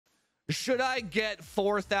should I get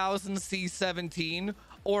 4000 C17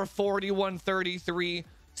 or 4133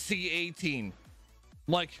 C18?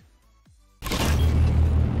 Like,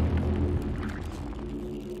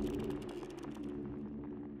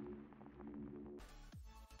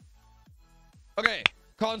 okay,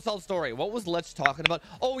 consult story. What was Let's talking about?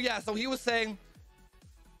 Oh yeah, so he was saying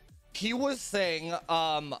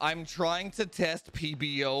I'm trying to test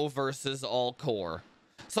PBO versus all core.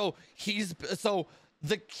 So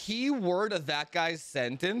the key word of that guy's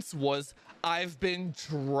sentence was, I've been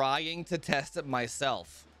trying to test it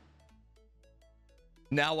myself.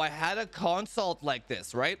 Now I had a consult like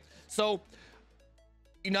this, right? So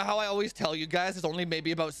you know how I always tell you guys there's only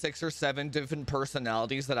maybe about 6 or 7 different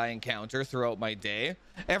personalities that I encounter throughout my day.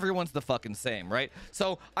 Everyone's the fucking same, right?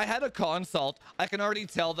 So I had a consult. I can already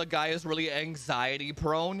tell the guy is really anxiety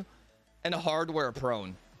prone and hardware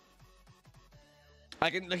prone. I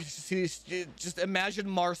can like, just imagine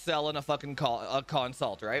Marcel in a fucking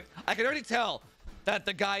consult, right? I can already tell that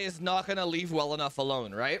the guy is not going to leave well enough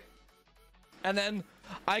alone, right? And then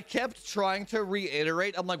I kept trying to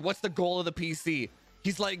reiterate. I'm like, what's the goal of the PC?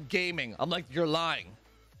 He's like, gaming. I'm like, you're lying.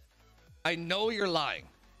 I know you're lying.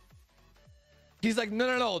 He's like,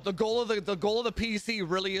 no. The goal of the PC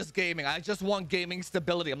really is gaming. I just want gaming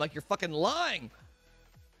stability. I'm like, you're fucking lying.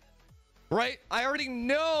 Right? I already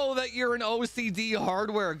know that you're an OCD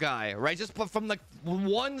hardware guy, right? Just from like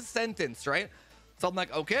one sentence, right? So I'm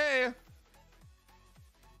like, okay,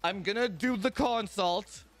 I'm gonna do the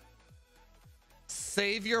consult,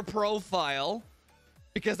 save your profile,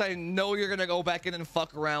 because I know you're gonna go back in and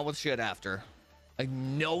fuck around with shit after. I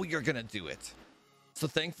know you're gonna do it. So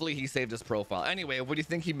thankfully he saved his profile. Anyway, what do you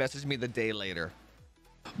think he messaged me the day later?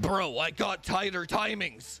 Bro, I got tighter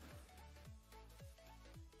timings.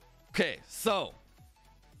 Okay, so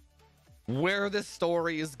where this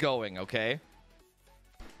story is going, okay?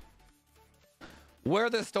 Where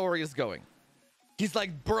this story is going. He's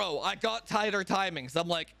like, bro, I got tighter timings. I'm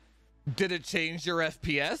like, did it change your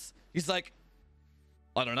FPS? He's like,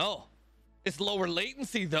 I don't know. It's lower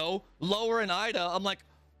latency though, lower in IDA. I'm like,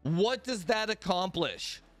 what does that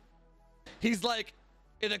accomplish? He's like,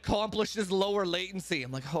 it accomplishes lower latency.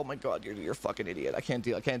 I'm like, oh my god, you're a fucking idiot. I can't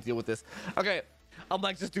deal with this. Okay. I'm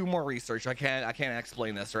like, just do more research. I can't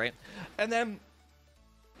explain this, right? And then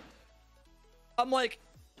I'm like,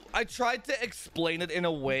 I tried to explain it in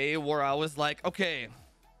a way where I was like, okay,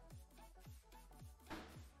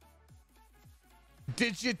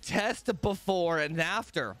 did you test before and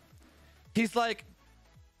after? He's like,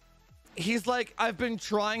 I've been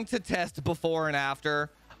trying to test before and after,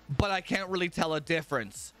 but I can't really tell a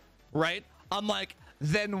difference, right? I'm like,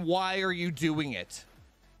 then why are you doing it?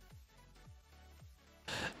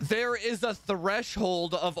 There is a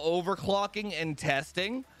threshold of overclocking and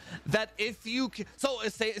testing that if you so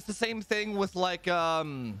it's the same thing with like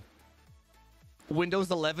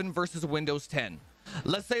Windows 11 versus Windows 10.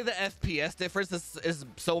 Let's say the FPS difference is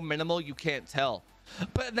so minimal you can't tell,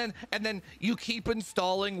 but then you keep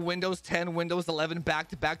installing Windows 10, Windows 11 back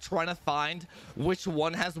to back, trying to find which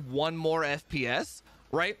one has one more FPS,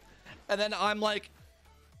 right? And then I'm like,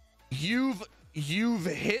 you've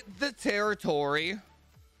hit the territory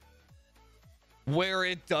where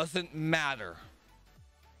it doesn't matter.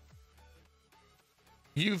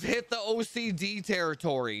 You've hit the OCD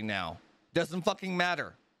territory now. Doesn't fucking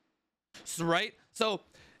matter. So, right? So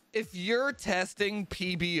if you're testing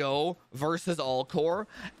PBO versus all core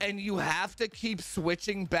and you have to keep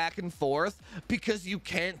switching back and forth because you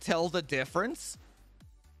can't tell the difference,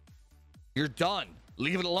 you're done.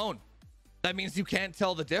 Leave it alone. That means you can't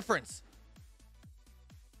tell the difference.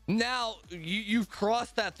 Now you've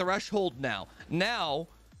crossed that threshold. Now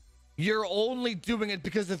you're only doing it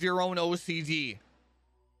because of your own OCD.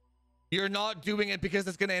 You're not doing it because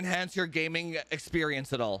it's going to enhance your gaming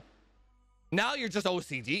experience at all. Now you're just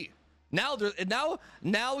OCD. Now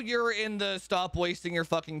you're in the stop wasting your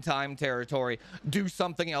fucking time territory. Do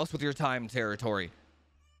something else with your time territory.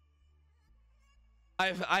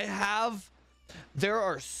 There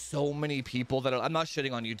are so many people that I'm not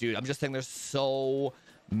shitting on you, dude. I'm just saying there's so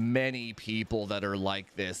many people that are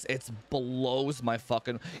like this. It blows my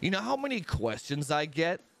fucking, you know how many questions I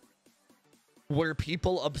get where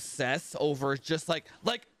people obsess over just like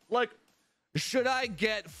should I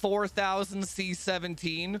get 4000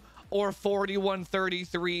 C17 or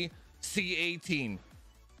 4133 C18?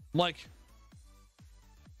 Like,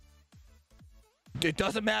 it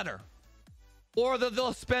doesn't matter. Or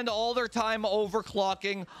they'll spend all their time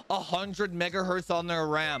overclocking 100 megahertz on their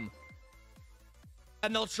RAM.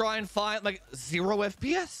 And they'll try and find like 0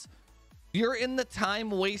 FPS. You're in the time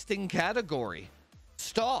wasting category.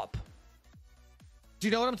 Stop. Do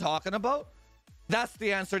you know what I'm talking about? That's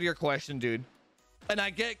the answer to your question, dude. And I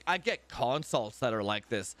get consults that are like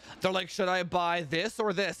this. They're like, should I buy this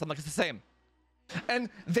or this? I'm like, it's the same. And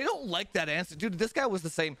they don't like that answer. Dude, this guy was the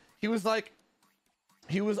same. He was like,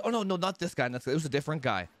 oh no, not this guy. It was a different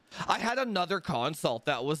guy. I had another consult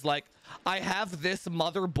that was like, I have this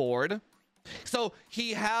motherboard. So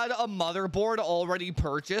he had a motherboard already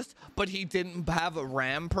purchased, but he didn't have a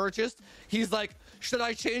RAM purchased. He's like, should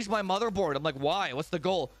I change my motherboard? I'm like, why? What's the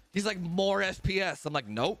goal? He's like, more FPS. I'm like,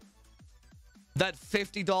 nope. That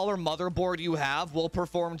 $50 motherboard you have will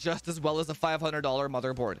perform just as well as a $500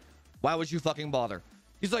 motherboard. Why would you fucking bother?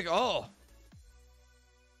 He's like, oh.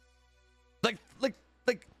 Like,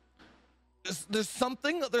 there's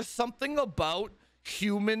something about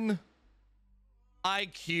human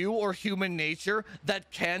IQ or human nature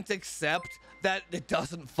that can't accept that it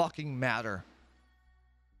doesn't fucking matter.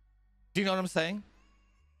 Do you know what I'm saying?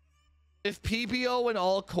 If PBO and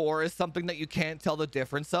all core is something that you can't tell the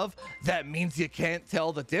difference of, that means you can't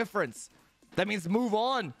tell the difference. That means move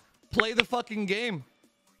on. Play the fucking game.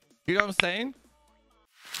 You know what I'm saying?